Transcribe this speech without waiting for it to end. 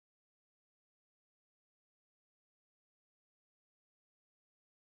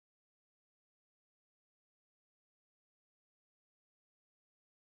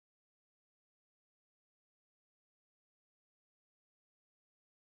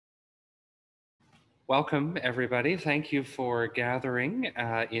Welcome, everybody. Thank you for gathering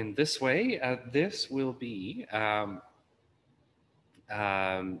in this way. This will be the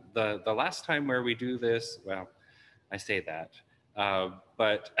last time where we do this. Well, I say that,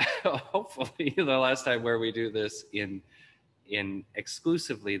 but hopefully the last time where we do this in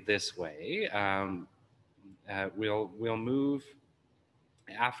exclusively this way. We'll move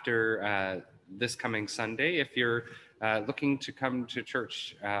after this coming Sunday. If you're looking to come to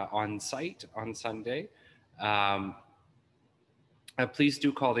church on site on Sunday, please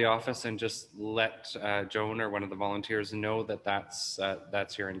do call the office and just let Joan or one of the volunteers know that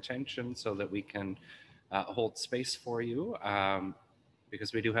that's your intention, so that we can hold space for you,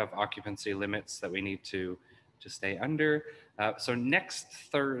 because we do have occupancy limits that we need to stay under. So next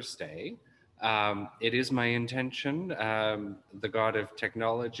Thursday, it is my intention, the god of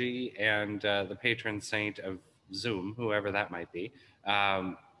technology and the patron saint of Zoom, whoever that might be,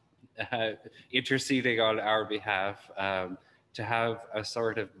 interceding on our behalf, to have a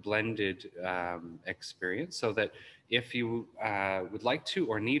sort of blended experience, so that if you would like to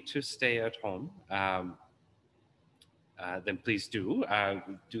or need to stay at home, then please do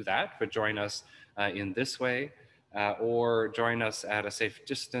that, but join us in this way, or join us at a safe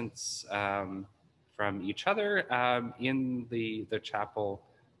distance from each other in the chapel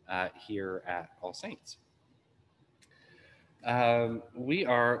here at All Saints. We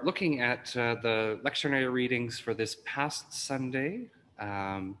are looking at the lectionary readings for this past Sunday,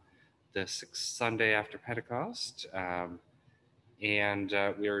 the sixth Sunday after Pentecost, and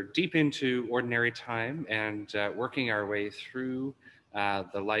we're deep into ordinary time and working our way through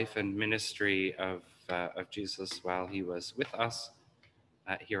the life and ministry of Jesus while he was with us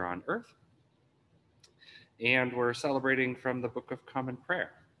here on earth. And we're celebrating from the Book of Common Prayer.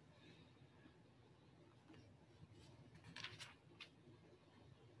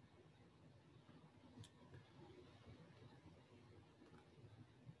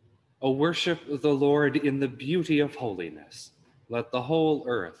 O worship the Lord in the beauty of holiness. Let the whole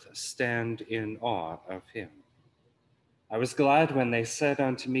earth stand in awe of him. I was glad when they said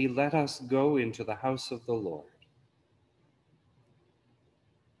unto me, let us go into the house of the Lord.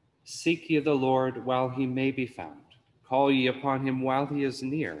 Seek ye the Lord while he may be found. Call ye upon him while he is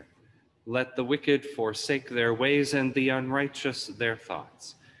near. Let the wicked forsake their ways and the unrighteous their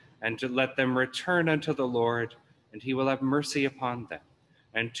thoughts. And to let them return unto the Lord, and he will have mercy upon them,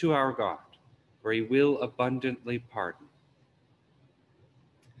 and to our God, for he will abundantly pardon.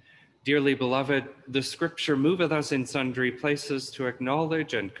 Dearly beloved, the scripture moveth us in sundry places to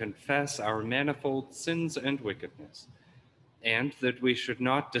acknowledge and confess our manifold sins and wickedness, and that we should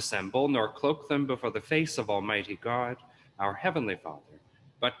not dissemble nor cloak them before the face of Almighty God, our heavenly Father,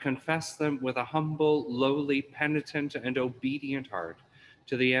 but confess them with a humble, lowly, penitent, and obedient heart,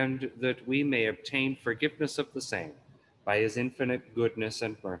 to the end that we may obtain forgiveness of the same by his infinite goodness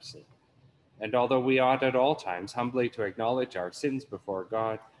and mercy. And although we ought at all times humbly to acknowledge our sins before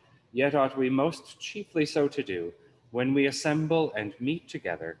God, yet ought we most chiefly so to do when we assemble and meet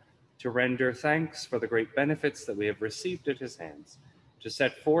together, to render thanks for the great benefits that we have received at his hands, to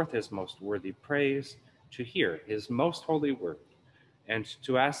set forth his most worthy praise, to hear his most holy word, and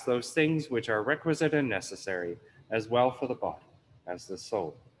to ask those things which are requisite and necessary, as well for the body as the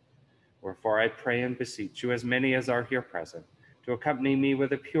soul. Wherefore I pray and beseech you, as many as are here present, to accompany me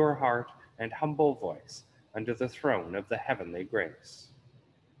with a pure heart and humble voice under the throne of the heavenly grace.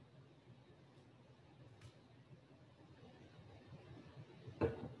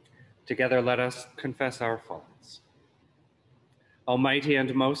 Together let us confess our faults. Almighty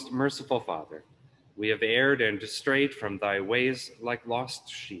and most merciful Father, we have erred and strayed from thy ways like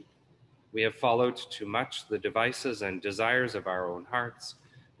lost sheep. We have followed too much the devices and desires of our own hearts.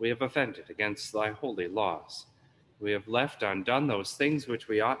 We have offended against thy holy laws. We have left undone those things which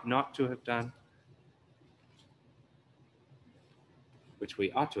we ought not to have done,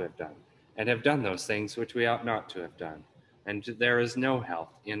 and have done those things which we ought not to have done, and there is no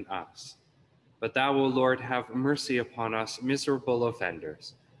health in us. But thou, O Lord, have mercy upon us, miserable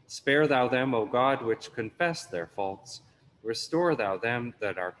offenders. Spare thou them, O God, which confess their faults. Restore thou them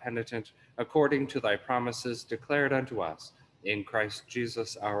that are penitent, according to thy promises declared unto us in Christ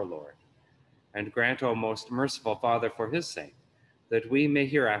Jesus our Lord. And grant, O most merciful Father, for his sake, that we may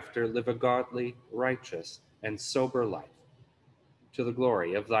hereafter live a godly, righteous, and sober life, to the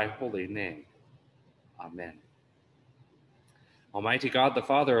glory of thy holy name. Amen. Almighty God, the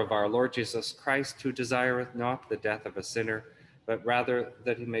Father of our Lord Jesus Christ, who desireth not the death of a sinner, but rather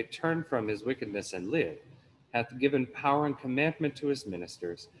that he may turn from his wickedness and live, hath given power and commandment to his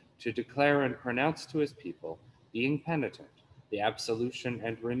ministers to declare and pronounce to his people, being penitent, the absolution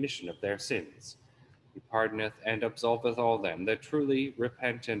and remission of their sins. He pardoneth and absolveth all them that truly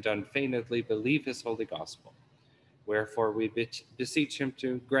repent and unfeignedly believe his holy gospel. Wherefore we beseech him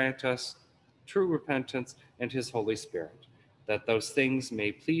to grant us true repentance and his Holy Spirit, that those things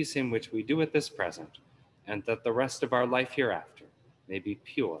may please him which we do at this present, and that the rest of our life hereafter may be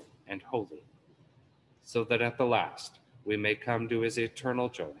pure and holy, so that at the last we may come to his eternal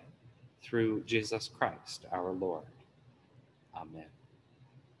joy, through Jesus Christ our Lord. Amen.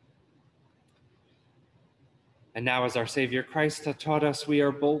 And now, as our Savior Christ hath taught us, we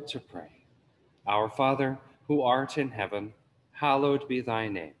are bold to pray. Our Father, who art in heaven, hallowed be thy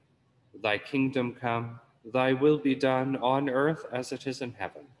name. Thy kingdom come, thy will be done on earth as it is in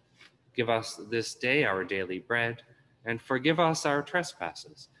heaven. Give us this day our daily bread, and forgive us our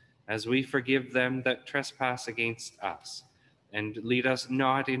trespasses, as we forgive them that trespass against us. And lead us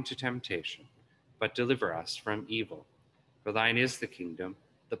not into temptation, but deliver us from evil. For thine is the kingdom,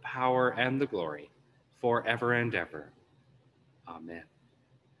 the power, and the glory, forever and ever. Amen.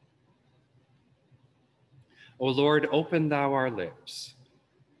 O Lord, open thou our lips.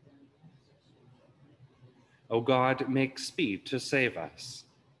 O God, make speed to save us.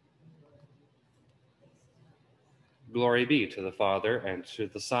 Glory be to the Father, and to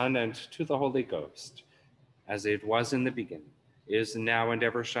the Son, and to the Holy Ghost, as it was in the beginning, is now, and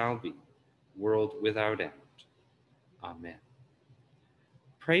ever shall be, world without end. Amen.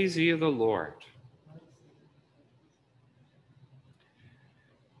 Praise ye the Lord.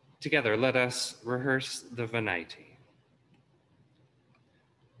 Together, let us rehearse the Venite.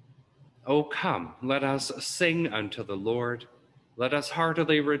 O come, let us sing unto the Lord. Let us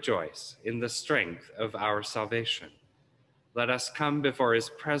heartily rejoice in the strength of our salvation. Let us come before his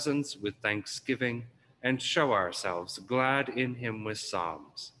presence with thanksgiving and show ourselves glad in him with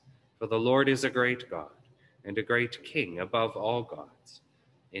psalms. For the Lord is a great God and a great King above all gods.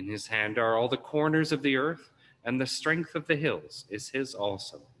 In his hand are all the corners of the earth, and the strength of the hills is his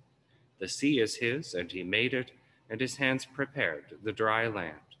also. The sea is his, and he made it, and his hands prepared the dry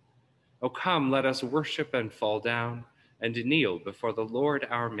land. O come, let us worship and fall down, and kneel before the Lord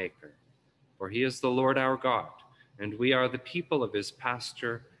our Maker. For he is the Lord our God, and we are the people of his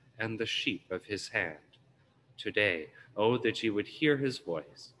pasture and the sheep of his hand. Today, oh, that ye would hear his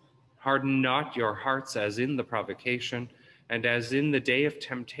voice. Harden not your hearts as in the provocation, and as in the day of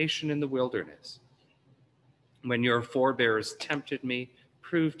temptation in the wilderness, when your forebears tempted me,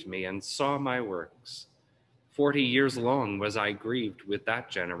 proved me, and saw my works. 40 years long was I grieved with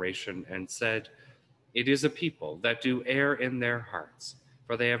that generation, and said, it is a people that do err in their hearts,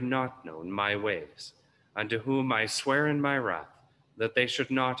 for they have not known my ways, unto whom I swear in my wrath, that they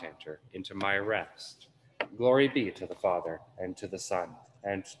should not enter into my rest. Glory be to the Father, and to the Son,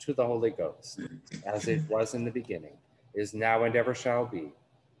 and to the Holy Ghost, as it was in the beginning, is now, and ever shall be,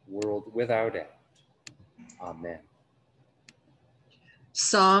 world without end. Amen.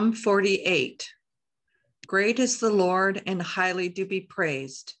 Psalm 48. Great is the Lord, and highly to be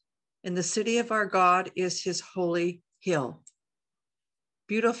praised. In the city of our God is his holy hill.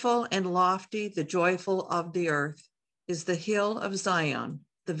 Beautiful and lofty, the joyful of the earth, is the hill of Zion,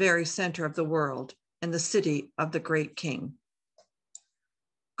 the very center of the world, and the city of the great King.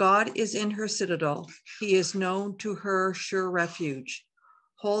 God is in her citadel. He is known to her sure refuge.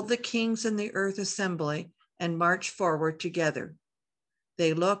 Hold the kings in the earth assembly, and march forward together.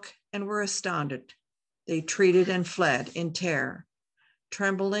 They look and were astounded. They treated and fled in terror.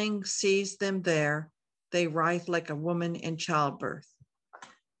 Trembling seized them there. They writhed like a woman in childbirth.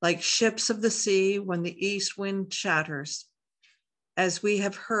 Like ships of the sea when the east wind shatters. As we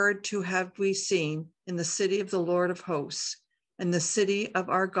have heard, to have we seen in the city of the Lord of hosts, and the city of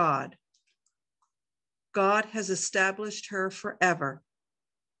our God. God has established her forever.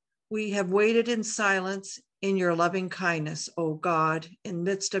 We have waited in silence in your loving kindness, O God, in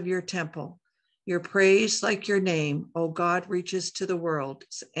midst of your temple. Your praise, like your name, O God, reaches to the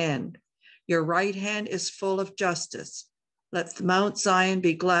world's end. Your right hand is full of justice. Let Mount Zion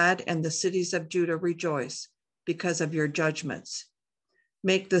be glad and the cities of Judah rejoice because of your judgments.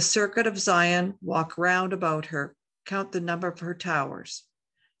 Make the circuit of Zion, walk round about her, count the number of her towers.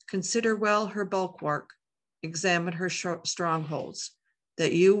 Consider well her bulwark, examine her strongholds,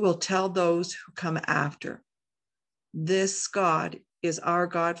 that you will tell those who come after. This God is our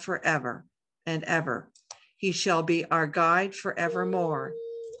God forever and ever. He shall be our guide forevermore.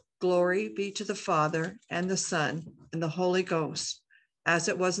 Glory be to the Father and the Son and the Holy Ghost, as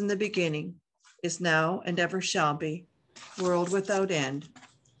it was in the beginning, is now, and ever shall be, world without end.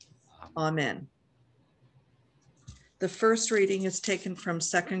 Amen. The first reading is taken from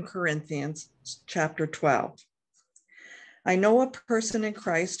 2 Corinthians chapter 12. I know a person in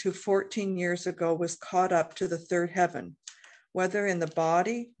Christ who 14 years ago was caught up to the third heaven, whether in the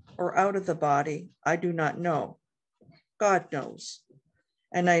body or out of the body, I do not know. God knows.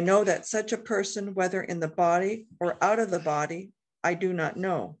 And I know that such a person, whether in the body or out of the body, I do not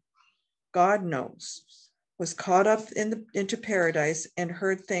know. God knows, was caught up into paradise and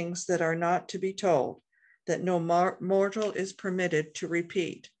heard things that are not to be told, that no mortal is permitted to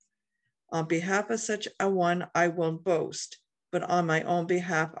repeat. On behalf of such a one, I will boast, but on my own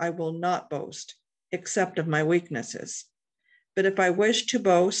behalf, I will not boast, except of my weaknesses. But if I wish to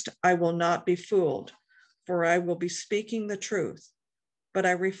boast, I will not be fooled, for I will be speaking the truth. But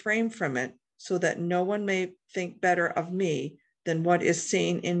I refrain from it so that no one may think better of me than what is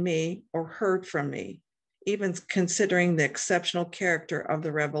seen in me or heard from me, even considering the exceptional character of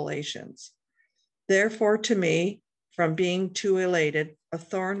the revelations. Therefore, to me, from being too elated, a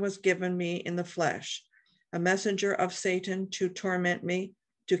thorn was given me in the flesh, a messenger of Satan to torment me,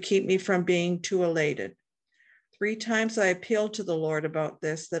 to keep me from being too elated. 3 times I appealed to the Lord about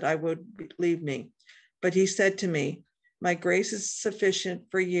this, that I would leave me. But he said to me, my grace is sufficient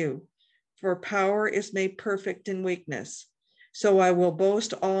for you, for power is made perfect in weakness. So I will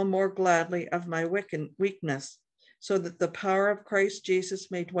boast all more gladly of my weakness, so that the power of Christ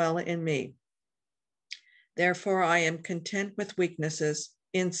Jesus may dwell in me. Therefore, I am content with weaknesses,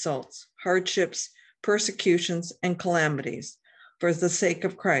 insults, hardships, persecutions, and calamities for the sake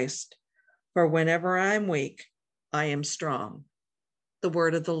of Christ. For whenever I am weak, I am strong. The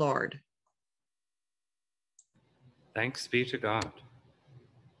word of the Lord. Thanks be to God.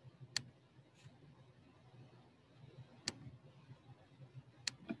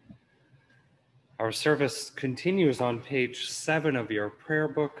 Our service continues on page 7 of your prayer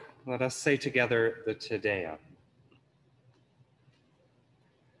book. Let us say together the Te Deum.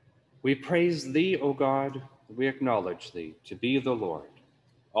 We praise thee, O God, we acknowledge thee to be the Lord.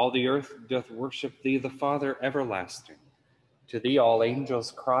 All the earth doth worship thee, the Father everlasting. To thee all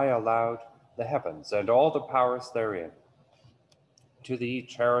angels cry aloud, the heavens and all the powers therein. To thee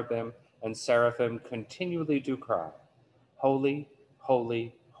cherubim and seraphim continually do cry, Holy,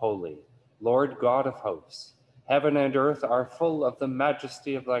 holy, holy, Lord God of hosts. Heaven and earth are full of the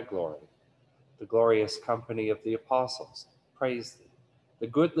majesty of thy glory. The glorious company of the apostles, praise thee. The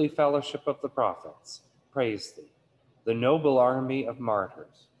goodly fellowship of the prophets, praise thee. The noble army of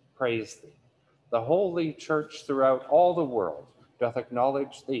martyrs, praise thee. The holy church throughout all the world doth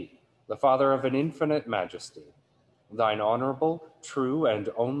acknowledge thee, the Father of an infinite majesty, thine honorable, true, and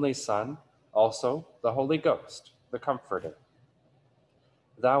only Son, also the Holy Ghost, the Comforter.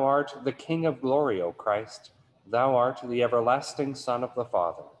 Thou art the King of glory, O Christ. Thou art the everlasting Son of the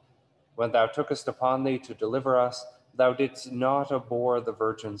Father. When thou tookest upon thee to deliver us, thou didst not abhor the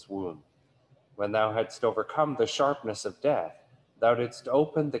Virgin's womb. When thou hadst overcome the sharpness of death, thou didst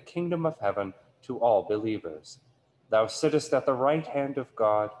open the kingdom of heaven to all believers. Thou sittest at the right hand of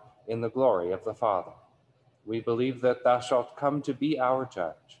God in the glory of the Father. We believe that thou shalt come to be our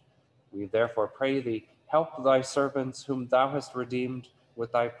judge. We therefore pray thee, help thy servants whom thou hast redeemed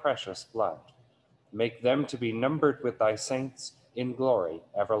with thy precious blood. Make them to be numbered with thy saints in glory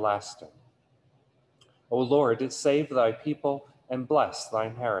everlasting. O Lord, save thy people and bless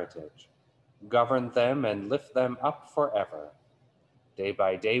thine heritage. Govern them and lift them up forever. Day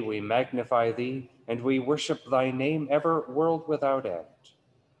by day we magnify thee, and we worship thy name ever, world without end.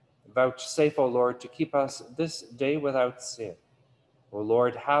 Vouchsafe, O Lord, to keep us this day without sin. O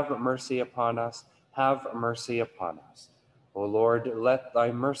Lord, have mercy upon us, have mercy upon us. O Lord, let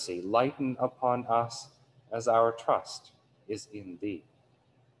thy mercy lighten upon us, as our trust is in thee.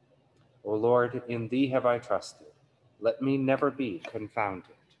 O Lord, in thee have I trusted. Let me never be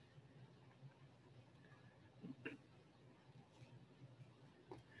confounded.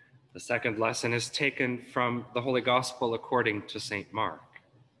 The second lesson is taken from the Holy Gospel according to St. Mark.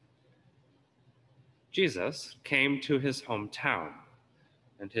 Jesus came to his hometown,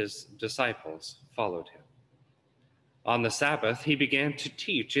 and his disciples followed him. On the Sabbath, he began to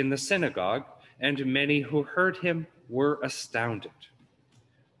teach in the synagogue, and many who heard him were astounded.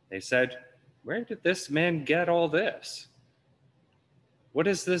 They said, "Where did this man get all this? What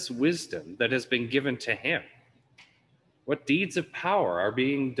is this wisdom that has been given to him? What deeds of power are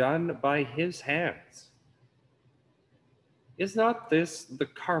being done by his hands? Is not this the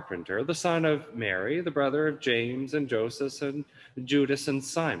carpenter, the son of Mary, the brother of James and Joseph and Judas and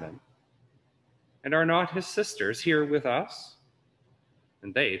Simon? And are not his sisters here with us?"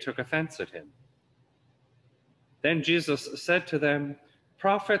 And they took offense at him. Then Jesus said to them,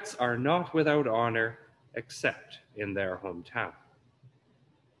 "Prophets are not without honor except in their hometown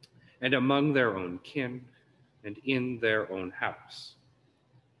and among their own kin and in their own house.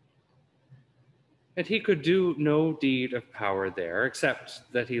 And he could do no deed of power there, except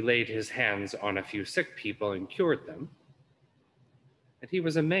that he laid his hands on a few sick people and cured them. And he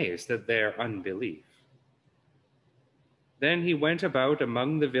was amazed at their unbelief. Then he went about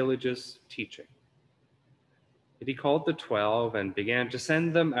among the villages teaching. And he called the 12 and began to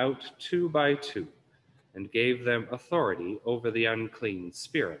send them out 2 by 2, and gave them authority over the unclean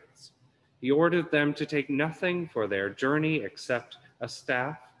spirits. He ordered them to take nothing for their journey except a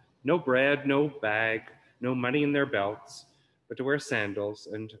staff, no bread, no bag, no money in their belts, but to wear sandals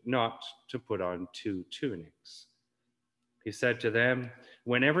and not to put on 2 tunics. He said to them,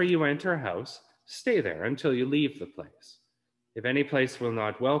 "Whenever you enter a house, stay there until you leave the place. If any place will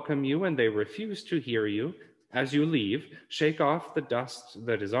not welcome you and they refuse to hear you, as you leave, shake off the dust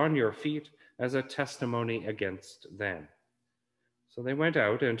that is on your feet as a testimony against them." So they went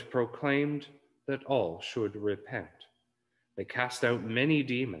out and proclaimed that all should repent. They cast out many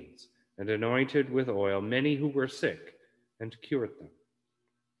demons and anointed with oil many who were sick and cured them.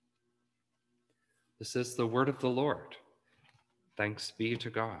 This is the word of the Lord. Thanks be to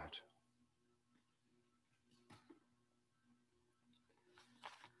God.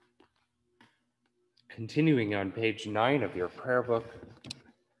 Continuing on page 9 of your prayer book,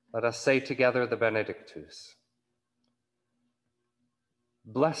 let us say together the Benedictus.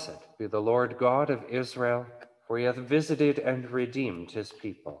 Blessed be the Lord God of Israel, for he hath visited and redeemed his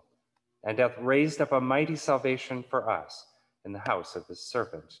people, and hath raised up a mighty salvation for us in the house of his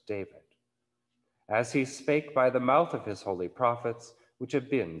servant David, as he spake by the mouth of his holy prophets, which have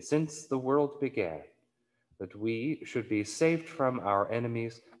been since the world began, that we should be saved from our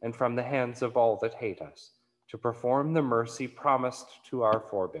enemies and from the hands of all that hate us, to perform the mercy promised to our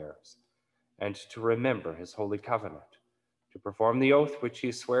forebears, and to remember his holy covenant, to perform the oath which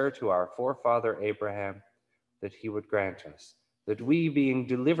he sware to our forefather Abraham, that he would grant us, that we, being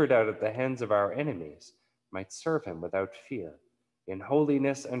delivered out of the hands of our enemies, might serve him without fear, in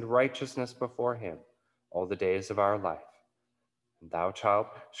holiness and righteousness before him, all the days of our life. And thou, child,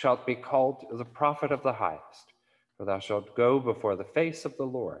 shalt be called the prophet of the highest, for thou shalt go before the face of the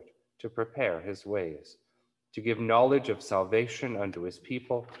Lord to prepare his ways, to give knowledge of salvation unto his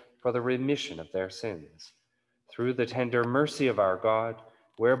people for the remission of their sins, through the tender mercy of our God,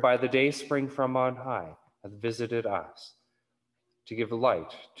 whereby the dayspring from on high hath visited us, to give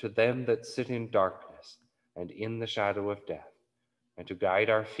light to them that sit in darkness and in the shadow of death, and to guide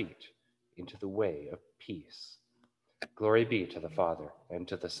our feet into the way of peace. Glory be to the Father, and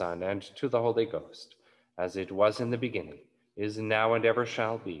to the Son, and to the Holy Ghost, as it was in the beginning, is now, and ever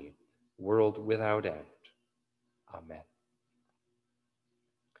shall be, world without end. Amen.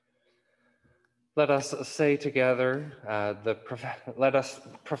 Let us say together, let us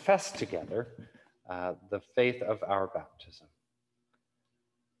profess together the faith of our baptism.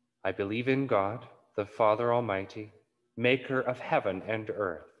 I believe in God, the Father Almighty, maker of heaven and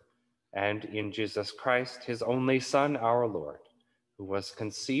earth, and in Jesus Christ, his only Son, our Lord, who was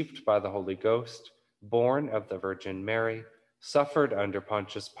conceived by the Holy Ghost, born of the Virgin Mary, suffered under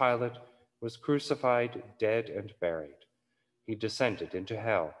Pontius Pilate, was crucified, dead, and buried. He descended into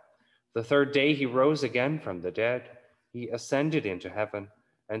hell. The third day he rose again from the dead. He ascended into heaven,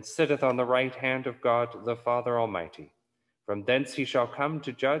 and sitteth on the right hand of God, the Father Almighty. From thence he shall come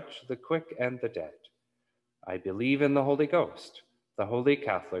to judge the quick and the dead. I believe in the Holy Ghost, the Holy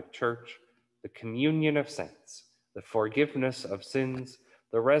Catholic Church, the communion of saints, the forgiveness of sins,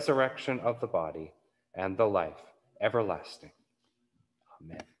 the resurrection of the body, and the life everlasting.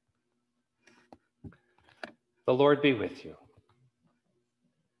 Amen. The Lord be with you.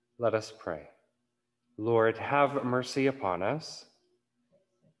 Let us pray. Lord, have mercy upon us.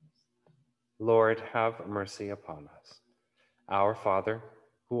 Lord, have mercy upon us. Our Father,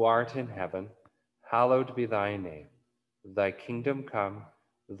 who art in heaven, hallowed be thy name. Thy kingdom come,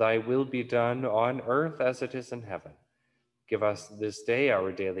 thy will be done on earth as it is in heaven. Give us this day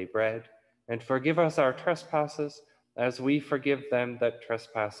our daily bread, and forgive us our trespasses, as we forgive them that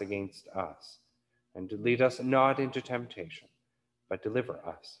trespass against us. And lead us not into temptation, but deliver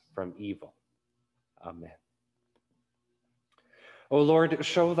us from evil. Amen. O Lord,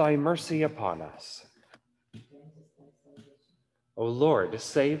 show thy mercy upon us. O Lord,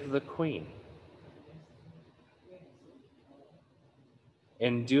 save the Queen.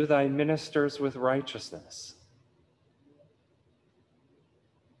 Endue thy ministers with righteousness.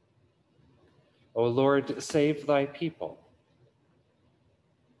 O Lord, save thy people.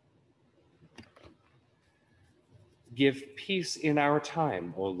 Give peace in our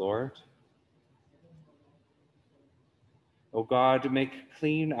time, O Lord. O God, make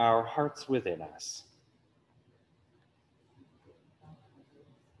clean our hearts within us.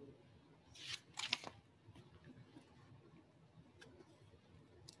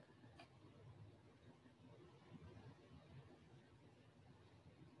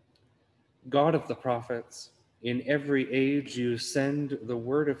 God of the prophets, in every age you send the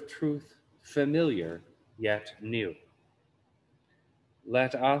word of truth, familiar yet new.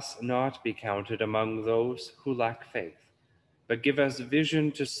 Let us not be counted among those who lack faith, but give us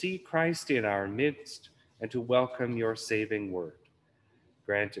vision to see Christ in our midst and to welcome your saving word.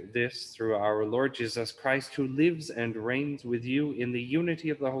 Grant this through our Lord Jesus Christ, who lives and reigns with you in the unity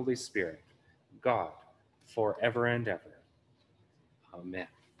of the Holy Spirit, God, forever and ever. Amen.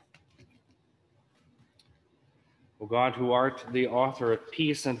 O God, who art the author of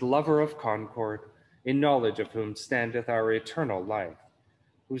peace and lover of concord, in knowledge of whom standeth our eternal life,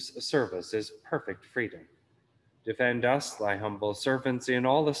 whose service is perfect freedom, defend us, thy humble servants, in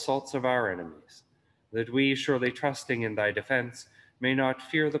all assaults of our enemies, that we, surely trusting in thy defense, may not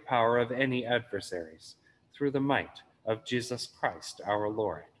fear the power of any adversaries, through the might of Jesus Christ our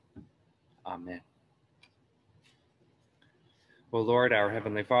Lord. Amen. O Lord, our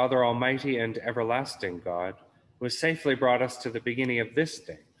heavenly Father, almighty and everlasting God, who has safely brought us to the beginning of this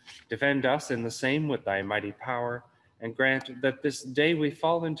day, defend us in the same with thy mighty power, and grant that this day we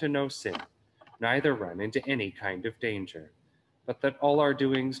fall into no sin, neither run into any kind of danger, but that all our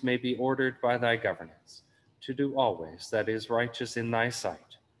doings may be ordered by thy governance, to do always that is righteous in thy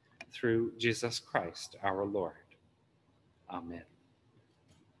sight, through Jesus Christ our Lord. Amen.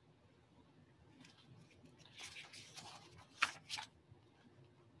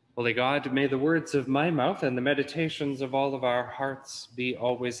 Holy God, may the words of my mouth and the meditations of all of our hearts be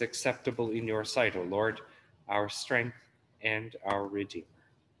always acceptable in your sight, O Lord, our strength and our Redeemer.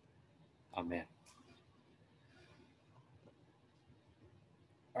 Amen.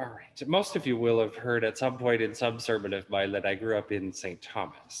 All right, most of you will have heard at some point in some sermon of mine that I grew up in St.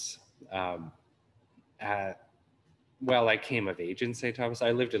 Thomas. Well, I came of age in St. Thomas.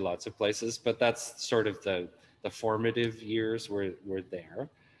 I lived in lots of places, but that's sort of the formative years were there.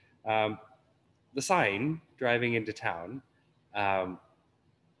 The sign driving into town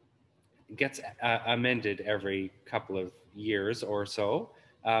gets amended every couple of years or so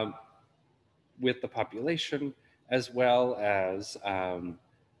with the population, as well as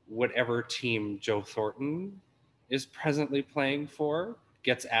whatever team Joe Thornton is presently playing for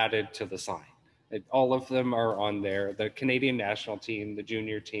gets added to the sign. All of them are on there. The Canadian national team, the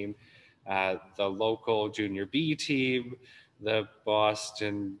junior team, the local junior B team, the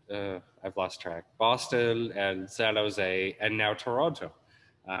Boston, I've lost track, Boston and San Jose, and now Toronto.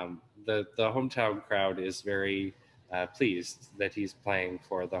 The hometown crowd is very pleased that he's playing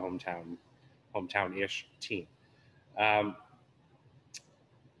for the hometown-ish team.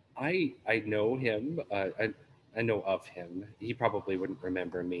 I know him. I know of him. He probably wouldn't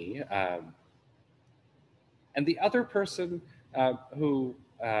remember me. And the other person who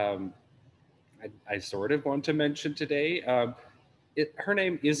I sort of want to mention today, her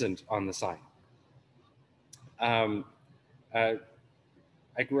name isn't on the sign. I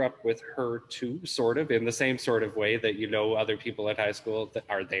grew up with her too, sort of, in the same sort of way that you know other people at high school that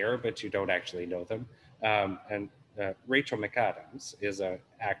are there, but you don't actually know them. And Rachel McAdams is an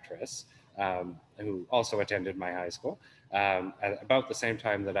actress who also attended my high school. At about the same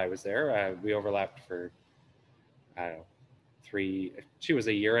time that I was there, we overlapped for, I don't know, she was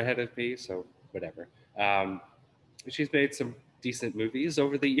a year ahead of me, so whatever. She's made some decent movies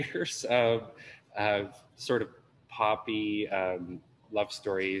over the years, sort of poppy love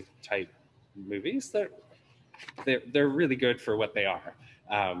story type movies that they're really good for what they are,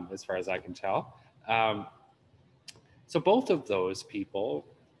 as far as I can tell. So both of those people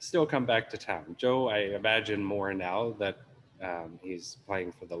still come back to town. Joe, I imagine more now that he's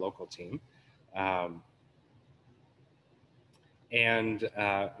playing for the local team. And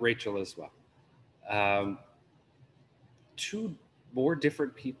Rachel as well. Two more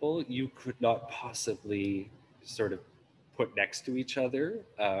different people you could not possibly sort of put next to each other.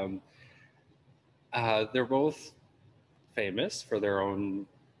 They're both famous for their own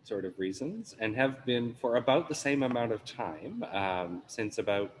sort of reasons and have been for about the same amount of time, since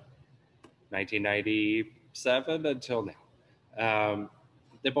about 1997 until now.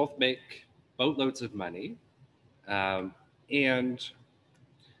 They both make boatloads of money, and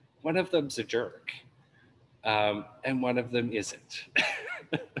one of them's a jerk, and one of them isn't.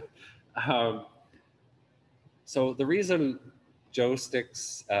 So the reason Joe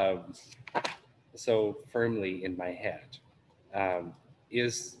sticks so firmly in my head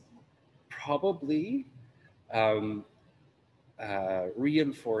is probably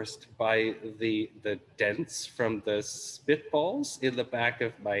reinforced by the dents from the spitballs in the back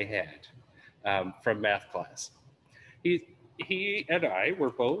of my head from math class. He and I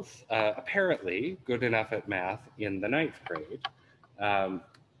were both apparently good enough at math in the 9th grade,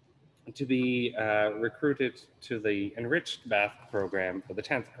 to be recruited to the enriched math program for the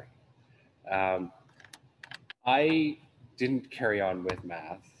 10th grade. I didn't carry on with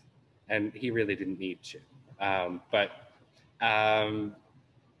math, and he really didn't need to. But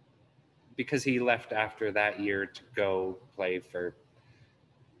because he left after that year to go play for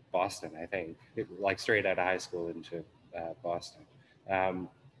Boston, I think, like straight out of high school into Boston.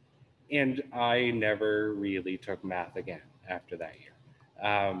 And I never really took math again after that year.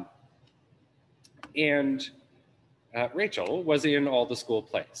 And Rachel was in all the school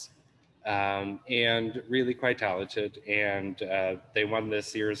plays and really quite talented. And they won the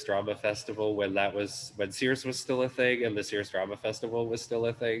Sears Drama Festival when Sears was still a thing and the Sears Drama Festival was still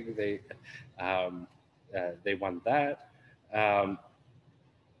a thing. They won that. And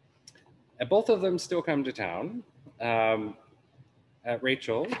both of them still come to town.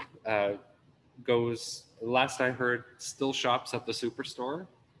 Rachel goes, last I heard, still shops at the Superstore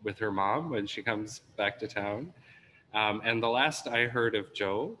with her mom when she comes back to town. And the last I heard of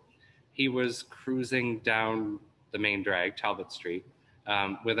Joe, he was cruising down the main drag, Talbot Street,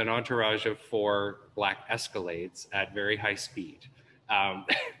 with an entourage of 4 black Escalades at very high speed.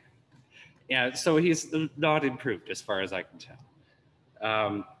 Yeah, so he's not improved as far as I can tell.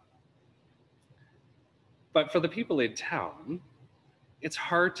 But for the people in town, it's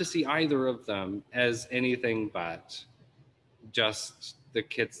hard to see either of them as anything but just the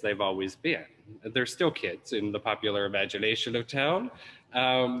kids they've always been. They're still kids in the popular imagination of town.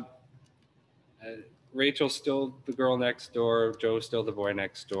 Rachel's still the girl next door. Joe's still the boy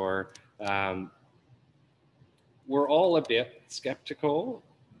next door. We're all a bit skeptical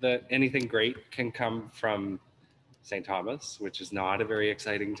that anything great can come from St. Thomas, which is not a very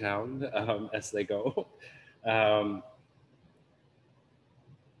exciting town as they go.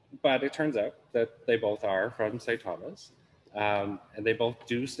 But it turns out that they both are from St. Thomas, and they both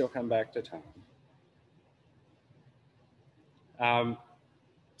do still come back to town.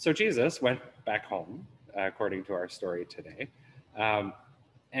 So Jesus went back home, according to our story today,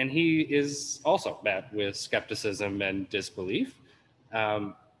 and he is also met with skepticism and disbelief,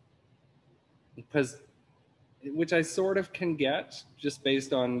 which I sort of can get just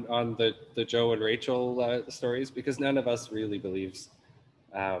based on the Joe and Rachel stories, because none of us really believes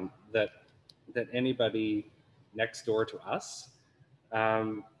that anybody next door to us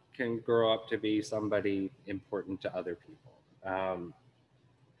can grow up to be somebody important to other people.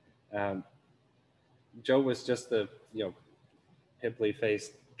 Joe was just the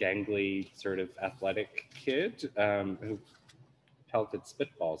pimply-faced, gangly, sort of athletic kid who pelted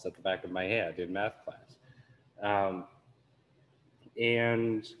spitballs at the back of my head in math class,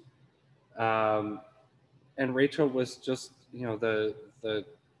 and Rachel was just the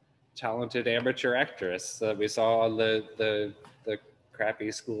talented amateur actress that we saw on the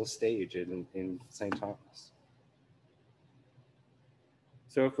crappy school stage in St. Thomas.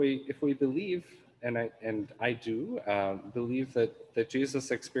 So if we believe, and I do believe that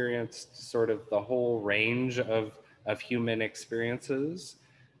Jesus experienced sort of the whole range of human experiences,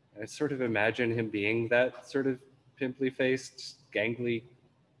 I sort of imagine him being that sort of pimply-faced, gangly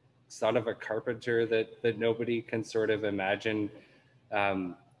son of a carpenter that nobody can sort of imagine.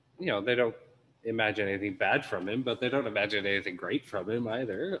 They don't imagine anything bad from him, but they don't imagine anything great from him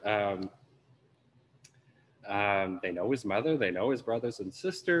either. They know his mother, they know his brothers and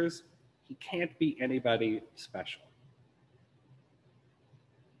sisters. He can't be anybody special.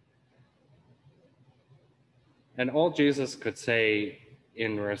 And all Jesus could say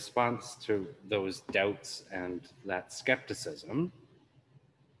in response to those doubts and that skepticism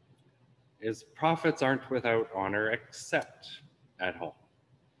is prophets aren't without honor except at home,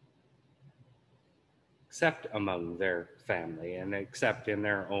 except among their family, and except in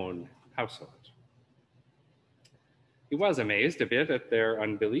their own household. He was amazed a bit at their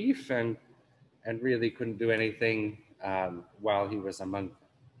unbelief and really couldn't do anything while he was among them.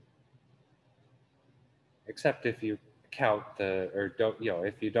 Except if you count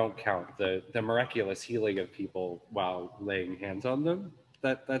if you don't count the miraculous healing of people while laying hands on them,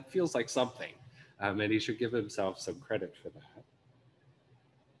 that feels like something. And he should give himself some credit for that.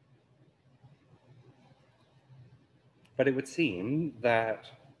 But it would seem that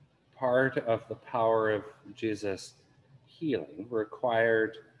part of the power of Jesus' healing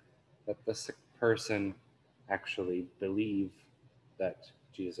required that the sick person actually believe that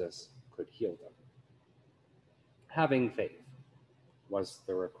Jesus could heal them. Having faith was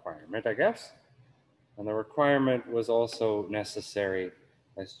the requirement, I guess. And the requirement was also necessary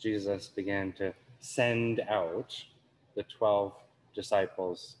as Jesus began to send out the 12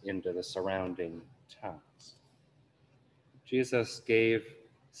 disciples into the surrounding towns. Jesus gave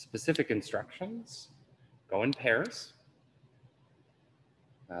specific instructions: go in pairs,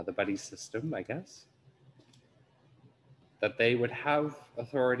 the buddy system, I guess, that they would have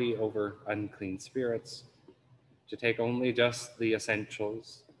authority over unclean spirits, to take only just the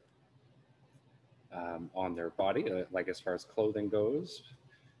essentials on their body, like as far as clothing goes,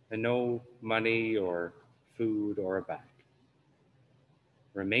 and no money or food or a bag.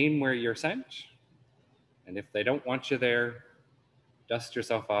 Remain where you're sent, and if they don't want you there, dust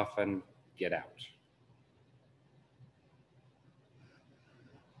yourself off and get out.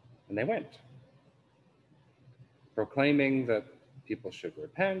 And they went, proclaiming that people should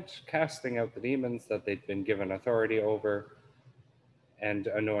repent, casting out the demons that they'd been given authority over, and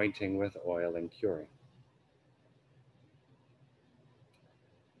anointing with oil and curing.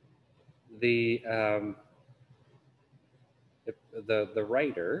 The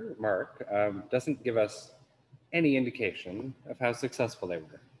writer, Mark, doesn't give us any indication of how successful they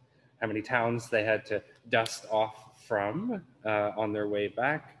were, how many towns they had to dust off from on their way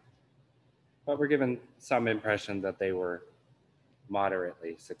back, but we're given some impression that they were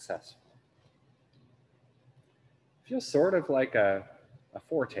moderately successful. It feels sort of like a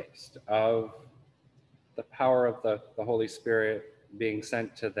foretaste of the power of the Holy Spirit being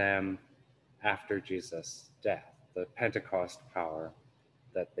sent to them after Jesus' death, the Pentecost power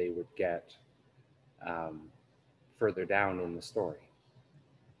that they would get further down in the story.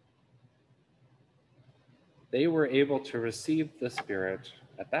 They were able to receive the Spirit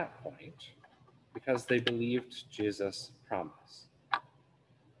at that point because they believed Jesus' promise.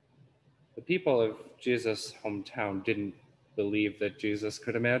 The people of Jesus' hometown didn't believe that Jesus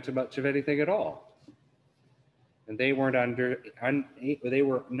could amount to much of anything at all. And they were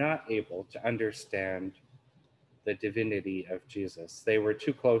not able to understand the divinity of Jesus. They were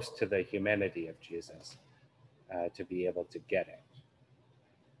too close to the humanity of Jesus to be able to get it.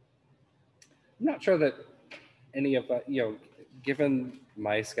 I'm not sure that any of given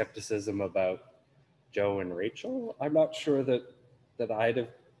my skepticism about Joe and Rachel, I'm not sure that I'd have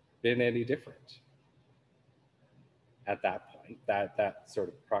been any different at that point, that sort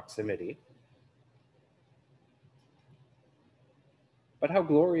of proximity. But how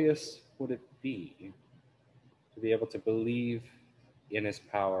glorious would it be to be able to believe in his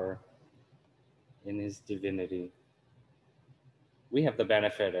power, in his divinity? We have the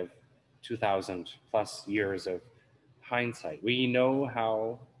benefit of 2,000 plus years of hindsight. We know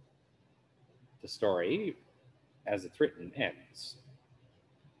how the story, as it's written, ends.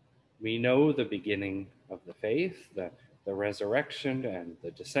 We know the beginning of the faith, the resurrection and the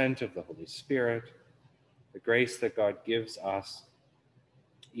descent of the Holy Spirit, the grace that God gives us,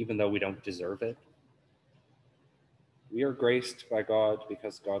 even though we don't deserve it. We are graced by God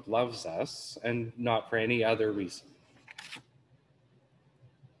because God loves us and not for any other reason.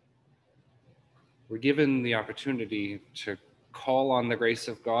 We're given the opportunity to call on the grace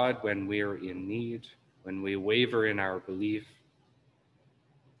of God when we're in need, when we waver in our belief,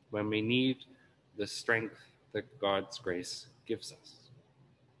 when we need the strength that God's grace gives us.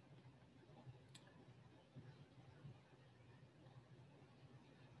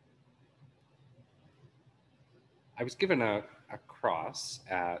 I was given a cross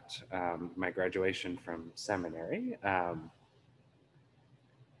at my graduation from seminary.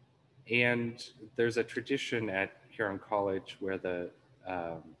 And there's a tradition at Huron College where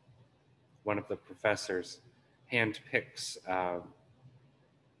one of the professors handpicks a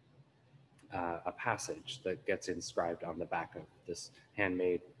passage that gets inscribed on the back of this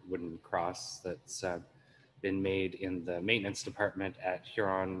handmade wooden cross that's been made in the maintenance department at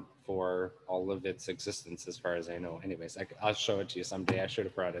Huron for all of its existence, as far as I know. Anyways, I'll show it to you someday. I should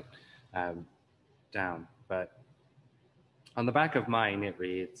have brought it down. But on the back of mine, it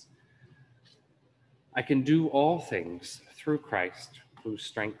reads, "I can do all things through Christ who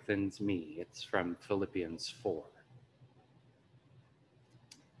strengthens me." It's from Philippians 4.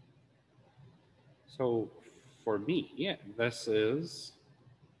 So for me, this is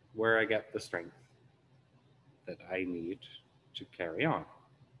where I get the strength that I need to carry on.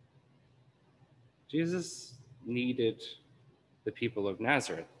 Jesus needed the people of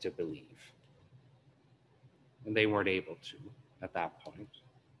Nazareth to believe, and they weren't able to at that point.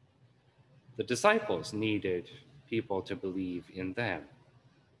 The disciples needed people to believe in them,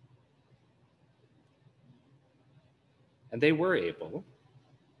 and they were able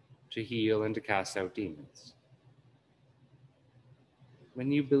to heal and to cast out demons.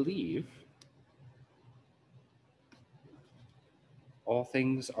 When you believe, all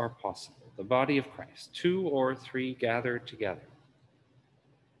things are possible. The body of Christ, 2 or 3 gathered together.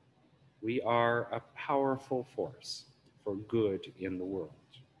 We are a powerful force for good in the world.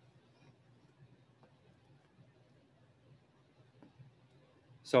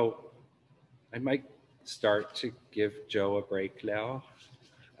 So I might start to give Joe a break now.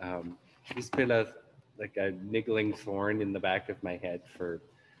 He's been a niggling thorn in the back of my head for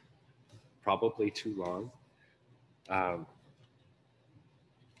probably too long.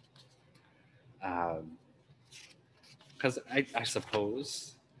 Because I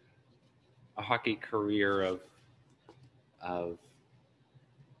suppose a hockey career of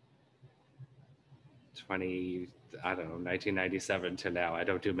 1997 to now. I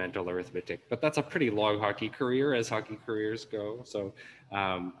don't do mental arithmetic, but that's a pretty long hockey career as hockey careers go. So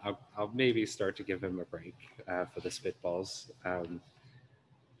I'll maybe start to give him a break for the spitballs.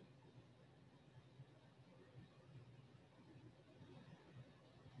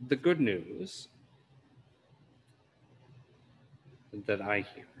 The good news that I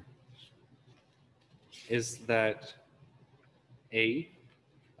hear is that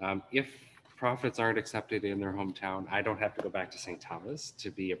if prophets aren't accepted in their hometown, I don't have to go back to St. Thomas to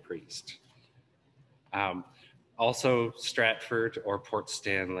be a priest. Also, Stratford or Port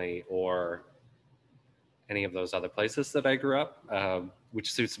Stanley or any of those other places that I grew up,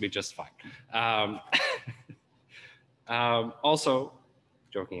 which suits me just fine. Also,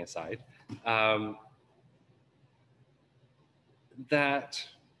 joking aside, that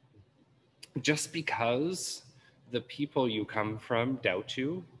just because the people you come from doubt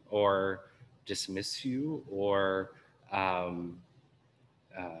you or dismiss you or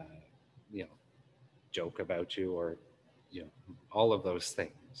joke about you or all of those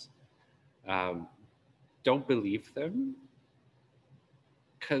things, don't believe them,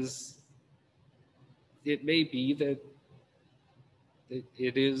 because it may be that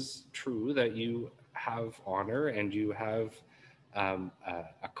it is true that you have honor and you have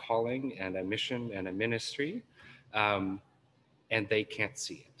a calling and a mission and a ministry, and they can't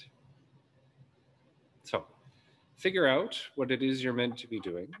see it. So figure out what it is you're meant to be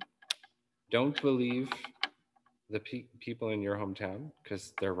doing. Don't believe the people in your hometown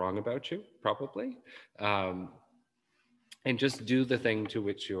because they're wrong about you, probably. And just do the thing to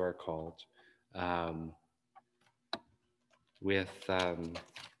which you are called, with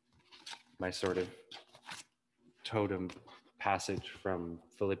my sort of totem passage from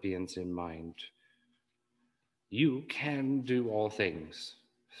Philippians in mind. You can do all things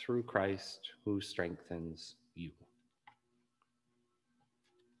through Christ who strengthens you.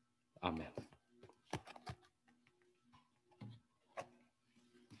 Amen.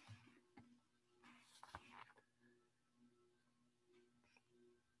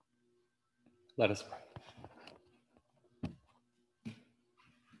 Let us pray.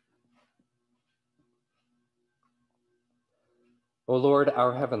 O Lord,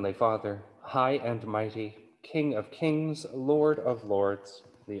 our heavenly Father, high and mighty, King of kings, Lord of lords,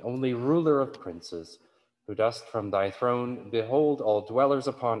 the only ruler of princes, who dost from thy throne behold all dwellers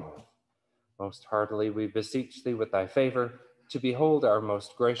upon earth, most heartily we beseech thee with thy favor to behold our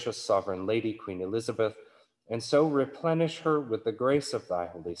most gracious sovereign Lady, Queen Elizabeth, and so replenish her with the grace of thy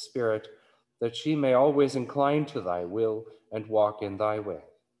Holy Spirit, that she may always incline to thy will and walk in thy way.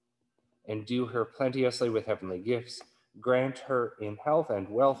 Endue her plenteously with heavenly gifts, grant her in health and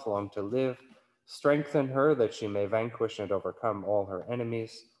wealth long to live, strengthen her that she may vanquish and overcome all her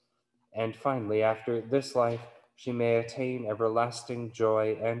enemies, and finally, after this life, she may attain everlasting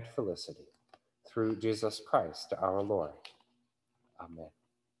joy and felicity. Through Jesus Christ our Lord. Amen.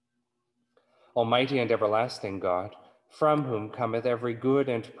 Almighty and everlasting God, from whom cometh every good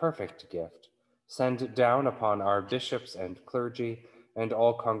and perfect gift, send down upon our bishops and clergy and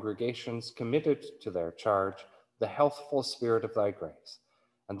all congregations committed to their charge the healthful spirit of thy grace,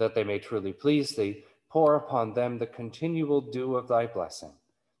 and that they may truly please thee, pour upon them the continual dew of thy blessing.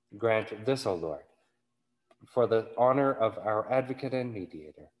 Grant this, O Lord, for the honor of our advocate and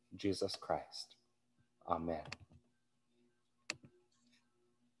mediator, Jesus Christ. Amen.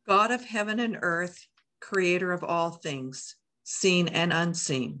 God of heaven and earth, creator of all things, seen and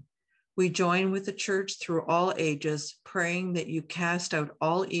unseen, we join with the church through all ages, praying that you cast out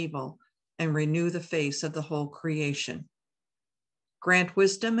all evil and renew the face of the whole creation. Grant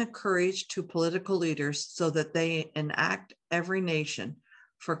wisdom and courage to political leaders so that they enact every nation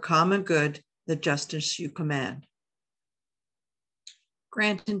for common good, the justice you command.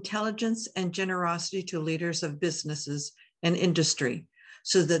 Grant intelligence and generosity to leaders of businesses and industry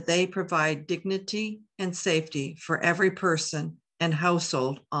so that they provide dignity and safety for every person and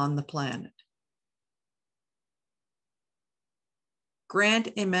household on the planet. Grant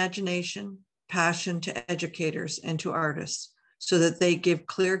imagination, passion to educators and to artists so that they give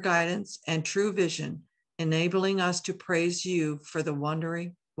clear guidance and true vision, enabling us to praise you for the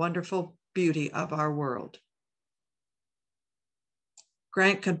wonderful beauty of our world.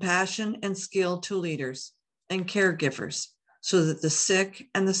 Grant compassion and skill to leaders and caregivers so that the sick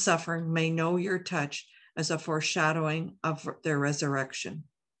and the suffering may know your touch as a foreshadowing of their resurrection.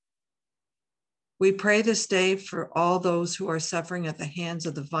 We pray this day for all those who are suffering at the hands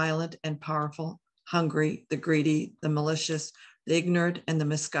of the violent and powerful, hungry, the greedy, the malicious, the ignorant, and the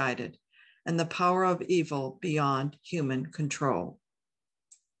misguided, and the power of evil beyond human control.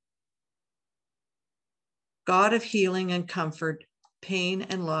 God of healing and comfort, pain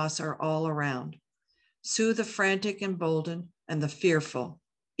and loss are all around. Soothe the frantic, emboldened, and the fearful.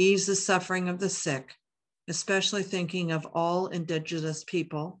 Ease the suffering of the sick, especially thinking of all indigenous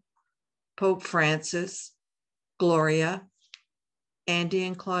people, Pope Francis, Gloria, Andy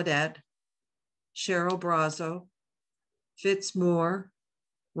and Claudette, Cheryl Brazo, Fitz Moore,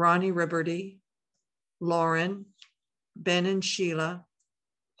 Ronnie Ribberty, Lauren, Ben and Sheila,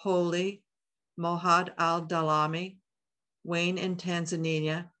 Holy, Mohad Al-Dalami, Wayne in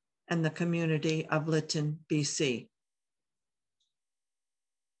Tanzania, and the community of Lytton, BC.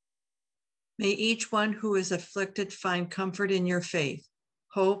 May each one who is afflicted find comfort in your faith,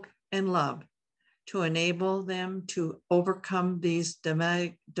 hope, and love to enable them to overcome these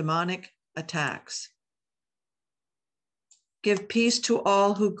demonic attacks. Give peace to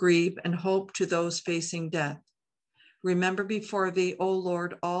all who grieve and hope to those facing death. Remember before thee, O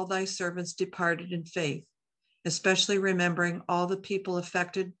Lord, all thy servants departed in faith, especially remembering all the people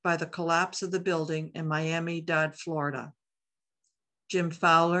affected by the collapse of the building in Miami-Dade, Florida. Jim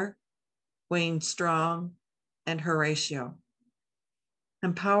Fowler, Wayne Strong, and Horatio.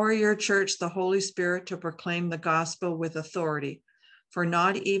 Empower your church, the Holy Spirit, to proclaim the gospel with authority, for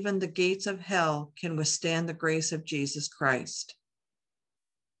not even the gates of hell can withstand the grace of Jesus Christ.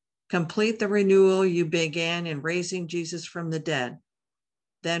 Complete the renewal you began in raising Jesus from the dead.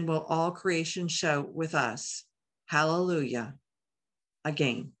 Then will all creation shout with us, hallelujah,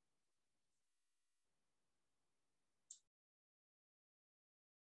 again.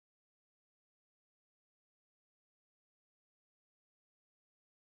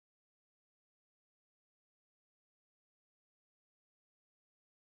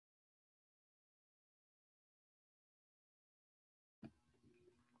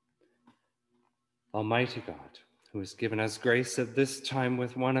 Almighty God, who has given us grace at this time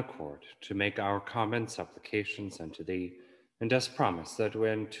with one accord to make our common supplications unto thee, and dost promise that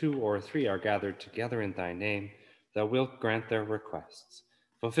when 2 or 3 are gathered together in thy name, thou wilt grant their requests.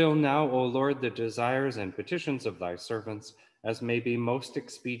 Fulfill now, O Lord, the desires and petitions of thy servants, as may be most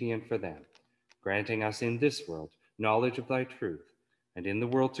expedient for them, granting us in this world knowledge of thy truth, and in the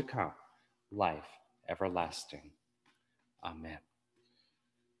world to come, life everlasting. Amen.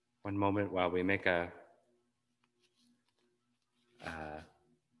 One moment while we make a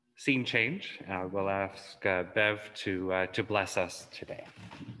scene change. We'll ask Bev to bless us today.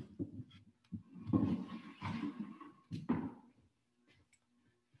 A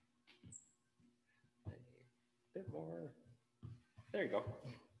bit more. There you go.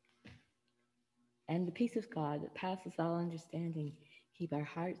 And the peace of God that passes all understanding, keep our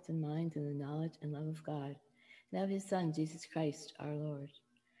hearts and minds in the knowledge and love of God, and of his Son, Jesus Christ, our Lord.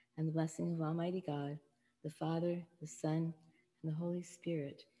 And the blessing of Almighty God, the Father, the Son, and the Holy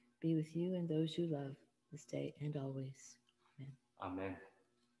Spirit be with you and those you love this day and always. Amen. Amen.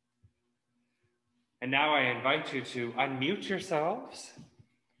 And now I invite you to unmute yourselves.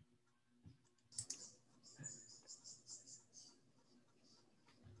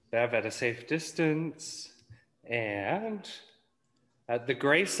 Bev at a safe distance, and the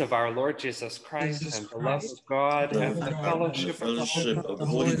grace of our Lord Jesus Christ and the love of God and the fellowship of the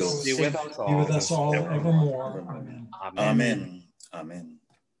Holy Ghost be with us all evermore. Amen. Amen. Amen.